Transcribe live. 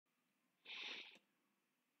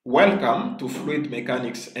Welcome to Fluid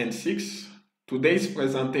Mechanics N6. Today's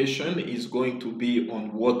presentation is going to be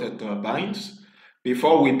on water turbines.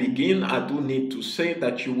 Before we begin, I do need to say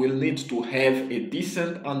that you will need to have a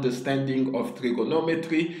decent understanding of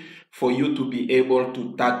trigonometry for you to be able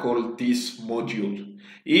to tackle this module.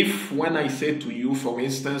 If when I say to you, for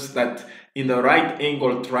instance, that in a right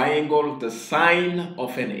angle triangle, the sine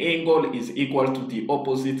of an angle is equal to the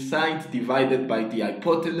opposite side divided by the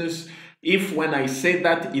hypotenuse, if when I say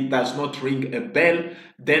that it does not ring a bell,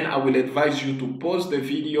 then I will advise you to pause the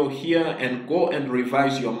video here and go and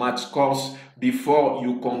revise your maths course before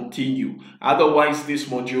you continue. Otherwise, this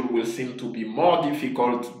module will seem to be more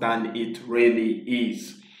difficult than it really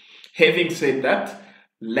is. Having said that,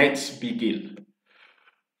 let's begin.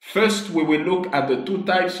 First, we will look at the two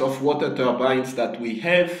types of water turbines that we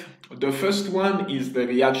have. The first one is the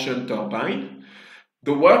reaction turbine.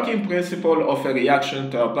 The working principle of a reaction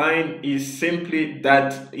turbine is simply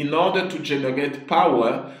that in order to generate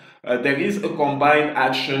power, there is a combined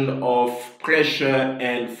action of pressure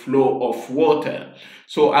and flow of water.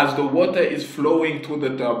 So as the water is flowing through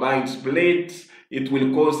the turbine's blades, it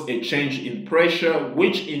will cause a change in pressure,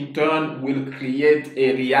 which in turn will create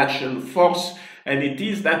a reaction force, and it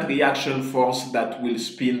is that reaction force that will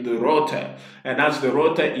spin the rotor. And as the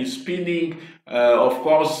rotor is spinning, of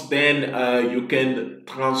course, then you can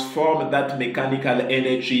transform that mechanical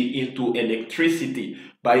energy into electricity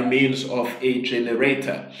by means of a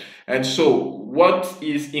generator. And so what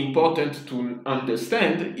is important to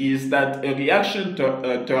understand is that a reaction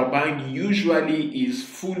turbine usually is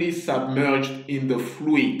fully submerged in the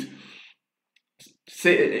fluid.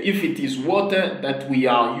 Say if it is water that we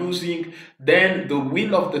are using, then the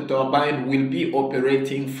wheel of the turbine will be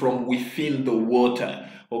operating from within the water.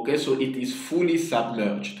 Okay, so it is fully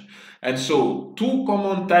submerged. And so two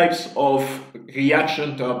common types of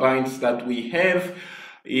reaction turbines that we have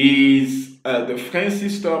is the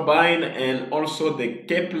Francis turbine and also the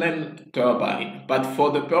Kaplan turbine. But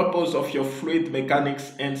for the purpose of your Fluid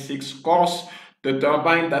Mechanics N6 course, the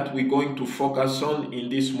turbine that we're going to focus on in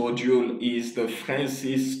this module is the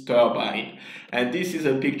Francis turbine. And this is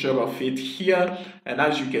a picture of it here. And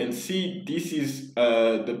as you can see, this is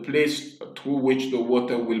the place through which the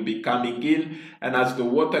water will be coming in. And as the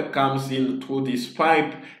water comes in through this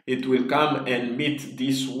pipe, it will come and meet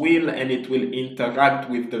this wheel and it will interact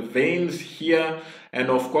with the vanes here. And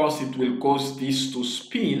of course, it will cause this to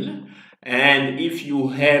spin. And if you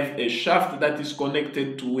have a shaft that is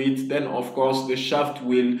connected to it, then of course the shaft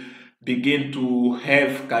will begin to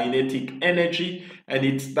have kinetic energy, and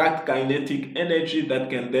it's that kinetic energy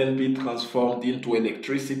that can then be transformed into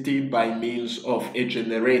electricity by means of a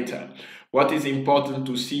generator. What is important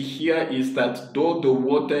to see here is that though the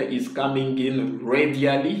water is coming in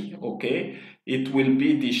radially, okay, it will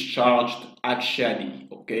be discharged axially.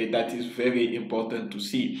 Okay, that is very important to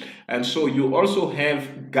see. And so you also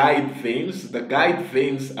have guide vanes. The guide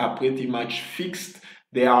vanes are pretty much fixed.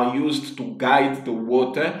 They are used to guide the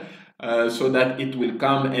water so that it will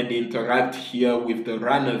come and interact here with the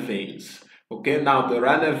runner vanes. Okay, now the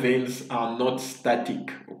runner vanes are not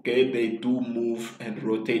static. Okay, they do move and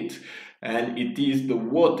rotate. And it is the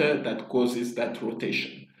water that causes that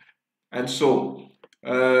rotation. And so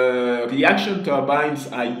reaction turbines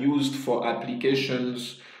are used for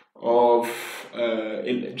applications of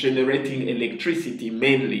generating electricity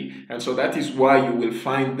mainly, and so that is why you will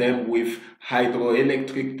find them with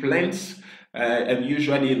hydroelectric plants and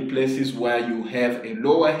usually in places where you have a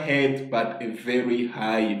lower head but a very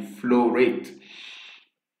high flow rate.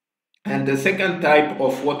 And the second type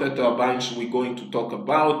of water turbines we're going to talk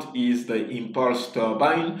about is the impulse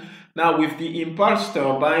turbine. Now with the impulse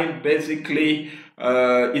turbine, basically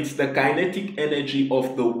it's the kinetic energy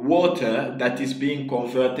of the water that is being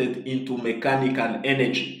converted into mechanical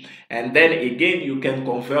energy. And then again, you can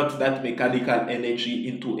convert that mechanical energy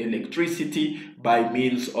into electricity by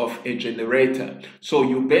means of a generator. So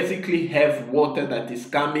you basically have water that is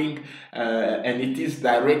coming and it is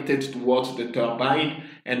directed towards the turbine.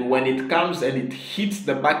 And when it comes and it hits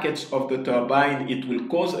the buckets of the turbine, it will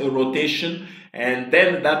cause a rotation. And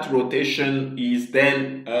then that rotation is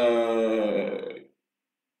then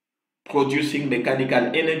producing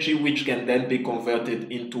mechanical energy, which can then be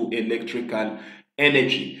converted into electrical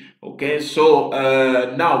energy. Okay, so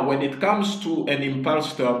now when it comes to an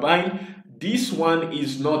impulse turbine, this one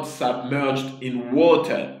is not submerged in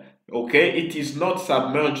water. Okay, it is not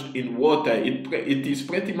submerged in water. It is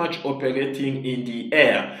pretty much operating in the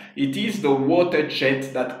air. It is the water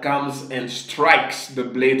jet that comes and strikes the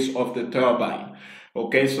blades of the turbine.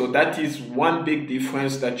 Okay, so that is one big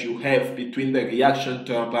difference that you have between the reaction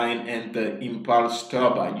turbine and the impulse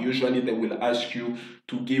turbine. Usually they will ask you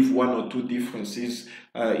to give one or two differences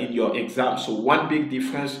in your exam. So one big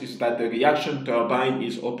difference is that the reaction turbine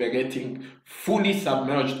is operating fully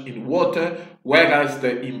submerged in water, whereas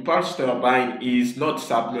the impulse turbine is not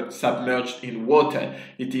submerged in water.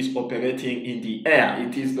 It is operating in the air.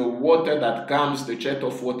 It is the water that comes, the jet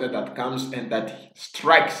of water that comes and that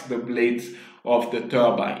strikes the blades of the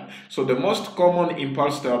turbine. So the most common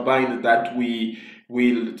impulse turbine that we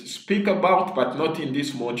will speak about, but not in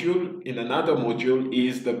this module, in another module,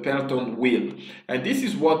 is the Pelton wheel. And this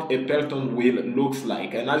is what a Pelton wheel looks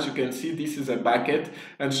like. And as you can see, this is a bucket.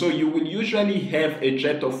 And so you will usually have a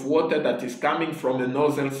jet of water that is coming from a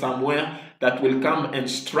nozzle somewhere that will come and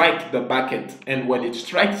strike the bucket. And when it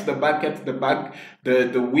strikes the bucket,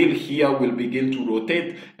 the wheel here will begin to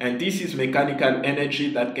rotate. And this is mechanical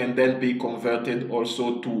energy that can then be converted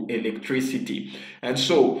also to electricity. And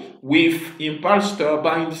so with impulse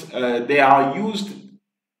turbines, they are used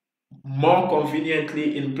more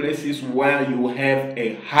conveniently in places where you have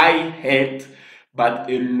a high head but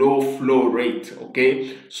a low flow rate.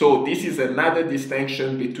 Okay, so this is another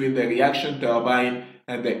distinction between the reaction turbine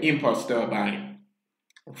and the impulse turbine.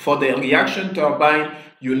 For the reaction turbine,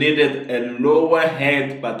 you needed a lower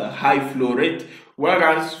head but a high flow rate,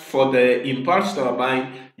 whereas for the impulse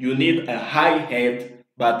turbine, you need a high head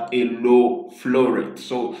but a low flow rate.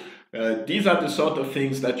 So these are the sort of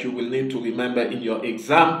things that you will need to remember in your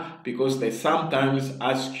exam, because they sometimes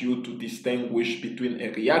ask you to distinguish between a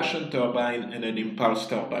reaction turbine and an impulse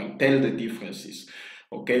turbine. Tell the differences.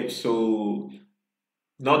 Okay, so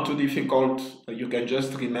not too difficult. You can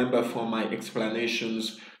just remember from my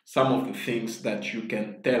explanations some of the things that you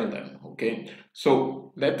can tell them. Okay,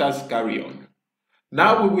 so let us carry on.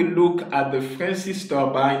 Now we will look at the Francis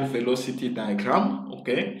turbine velocity diagram.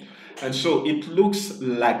 Okay, and so it looks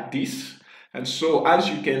like this. And so as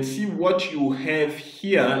you can see, what you have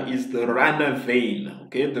here is the runner vane.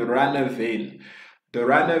 Okay, the runner vane. The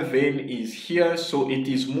runner vane is here, so it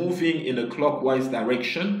is moving in a clockwise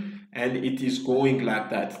direction and it is going like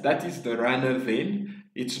that. That is the runner vane.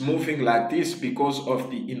 It's moving like this because of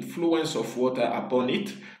the influence of water upon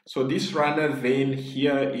it. So this runner vane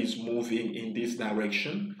here is moving in this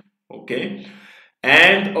direction. Okay.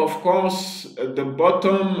 And of course, the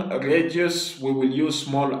bottom radius, we will use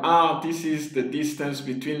small r. This is the distance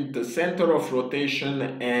between the center of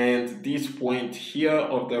rotation and this point here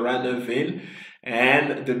of the runner vane.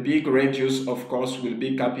 And the big radius, of course, will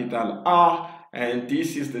be capital R. And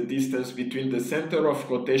this is the distance between the center of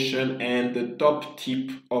rotation and the top tip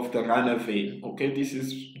of the runner vane. Okay, this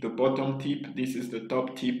is the bottom tip, this is the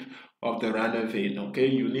top tip of the runner vane. Okay,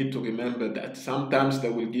 you need to remember that. Sometimes they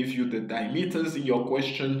will give you the diameters in your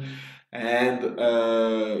question, and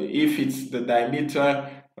if it's the diameter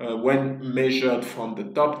when measured from the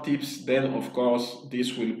top tips, then of course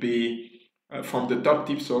this will be from the top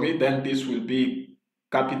tip, sorry, then this will be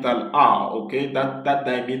capital R. Okay, that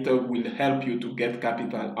diameter will help you to get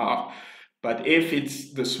capital R. But if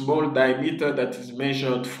it's the small diameter that is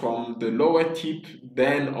measured from the lower tip,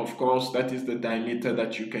 then of course that is the diameter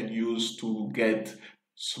that you can use to get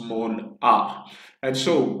small r. And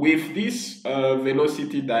so with this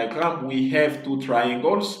velocity diagram, we have two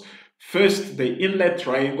triangles. First, the inlet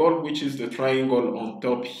triangle, which is the triangle on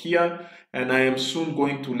top here, and I am soon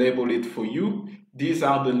going to label it for you. These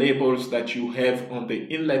are the labels that you have on the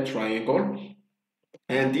inlet triangle.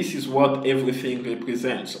 And this is what everything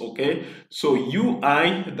represents, okay? So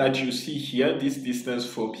UI that you see here, this distance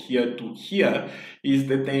from here to here, is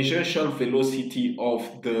the tangential velocity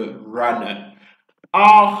of the runner.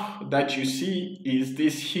 R that you see is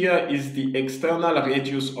this here is the external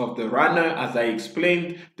radius of the runner. As I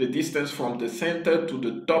explained, the distance from the center to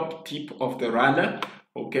the top tip of the runner.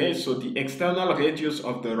 Okay, so the external radius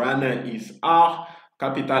of the runner is R,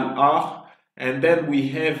 capital R. And then we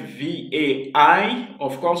have VAI.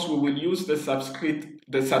 Of course, we will use the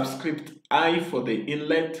subscript I for the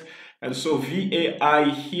inlet. And so VAI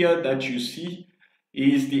here that you see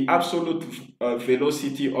is the absolute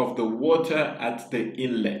velocity of the water at the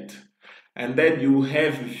inlet. And then you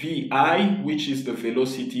have VI, which is the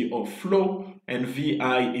velocity of flow, and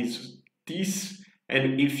VI is this.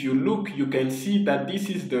 And if you look, you can see that this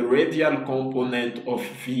is the radial component of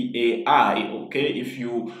VAI, okay? If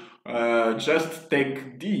you just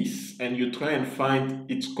take this and you try and find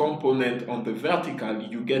its component on the vertical,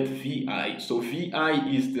 you get VI. So VI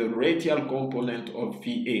is the radial component of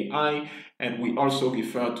VAI, and we also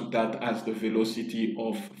refer to that as the velocity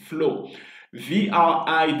of flow.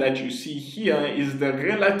 VRI that you see here is the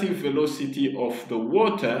relative velocity of the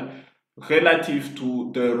water relative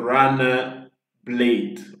to the runner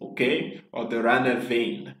blade, okay, or the runner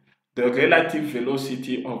vane. The relative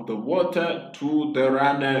velocity of the water to the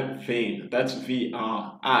runner vane, that's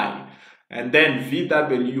VRI. And then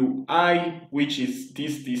VWI, which is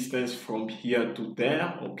this distance from here to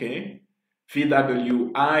there, okay.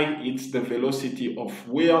 VWI, it's the velocity of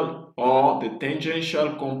wheel or the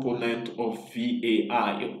tangential component of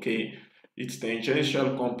VAI, okay. Its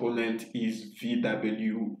tangential component is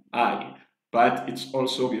VWI, but it's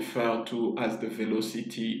also referred to as the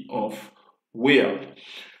velocity of wheel.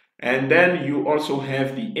 And then you also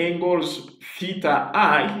have the angles theta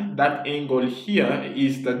I, that angle here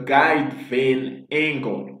is the guide vane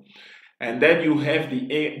angle. And then you have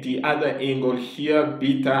the other angle here,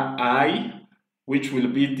 beta I, which will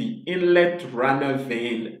be the inlet runner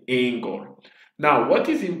vane angle. Now, what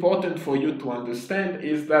is important for you to understand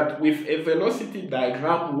is that with a velocity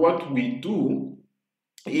diagram, what we do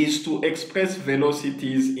is to express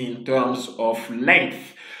velocities in terms of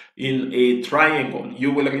length in a triangle.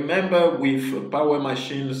 You will remember with power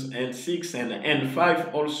machines N6 and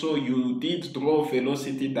N5 also you did draw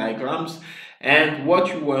velocity diagrams, and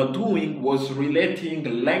what you were doing was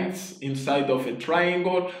relating lengths inside of a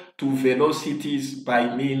triangle to velocities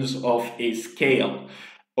by means of a scale.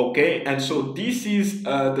 Okay, and so this is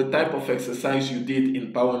the type of exercise you did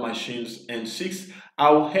in power machines N6.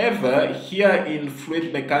 However, here in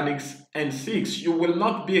fluid mechanics N6, you will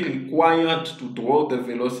not be required to draw the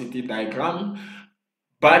velocity diagram,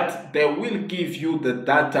 but they will give you the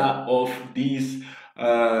data of these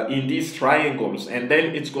in these triangles, and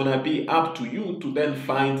then it's gonna be up to you to then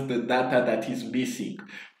find the data that is missing.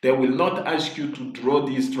 They will not ask you to draw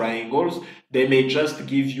these triangles. They may just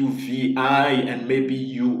give you VI and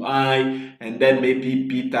maybe UI and then maybe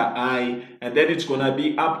beta I, and then it's gonna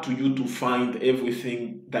be up to you to find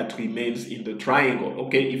everything that remains in the triangle,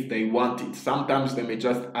 okay, if they want it. Sometimes they may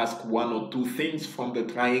just ask one or two things from the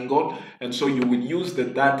triangle, and so you will use the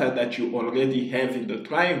data that you already have in the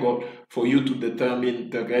triangle for you to determine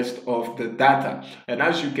the rest of the data. And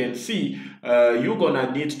as you can see, you're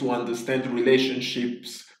gonna need to understand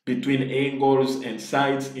relationships between angles and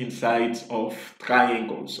sides inside of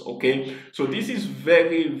triangles, okay. So this is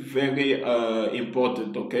very, very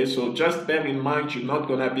important, okay. So just bear in mind, you're not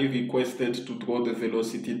gonna be requested to draw the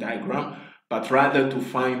velocity diagram, but rather to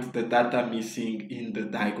find the data missing in the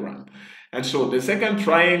diagram. And so the second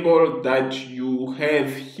triangle that you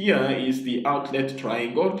have here is the outlet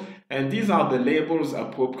triangle, and these are the labels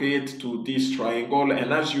appropriate to this triangle.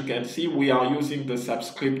 And as you can see, we are using the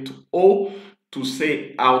subscript O to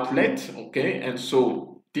say outlet, okay. And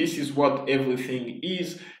so this is what everything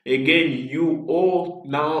is. Again, UO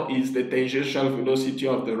now is the tangential velocity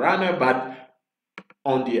of the runner, but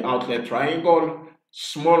on the outlet triangle.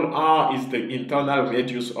 Small r is the internal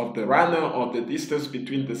radius of the runner, or the distance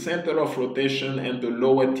between the center of rotation and the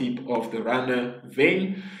lower tip of the runner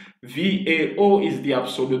vane. VAO is the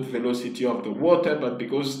absolute velocity of the water, but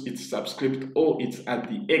because it's subscript O, it's at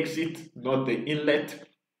the exit, not the inlet.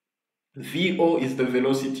 VO is the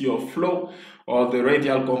velocity of flow, or the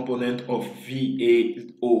radial component of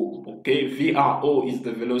VAO, okay. VRO is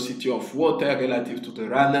the velocity of water relative to the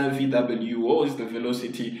runner. VWO is the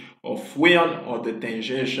velocity of wheel, or the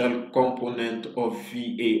tangential component of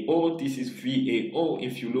VAO. This is VAO.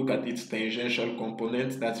 If you look at its tangential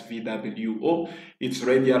component, that's VWO. Its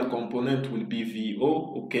radial component will be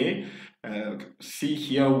VO, okay. See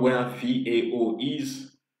here where VAO is,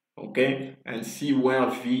 okay, and see where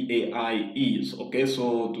VAI is, okay.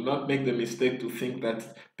 So do not make the mistake to think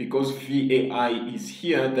that because VAI is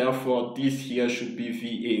here, therefore this here should be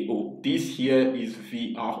VAO. This here is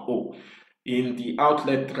VRO. In the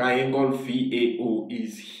outlet triangle, VAO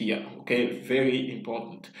is here, okay, very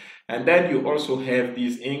important. And then you also have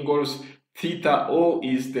these angles. Theta O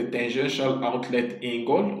is the tangential outlet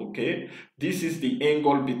angle, okay. This is the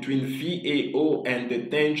angle between VAO and the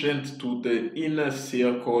tangent to the inner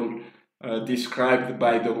circle described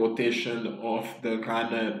by the rotation of the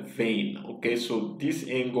runner vane, okay. So this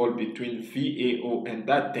angle between VAO and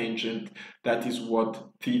that tangent, that is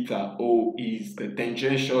what theta O is, the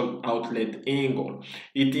tangential outlet angle.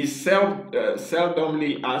 It is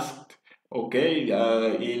seldomly asked, okay,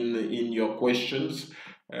 in your questions.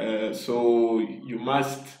 So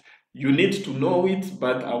you need to know it,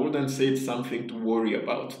 but I wouldn't say it's something to worry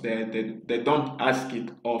about. They don't ask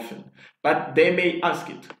it often, but they may ask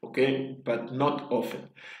it, okay, but not often.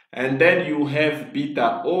 And then you have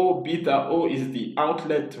beta O. Beta O is the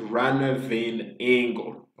outlet runner vane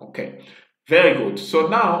angle, okay. Very good. So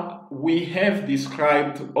now we have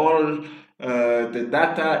described all the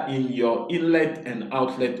data in your inlet and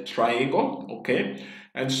outlet triangle, okay.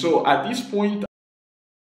 And so at this point,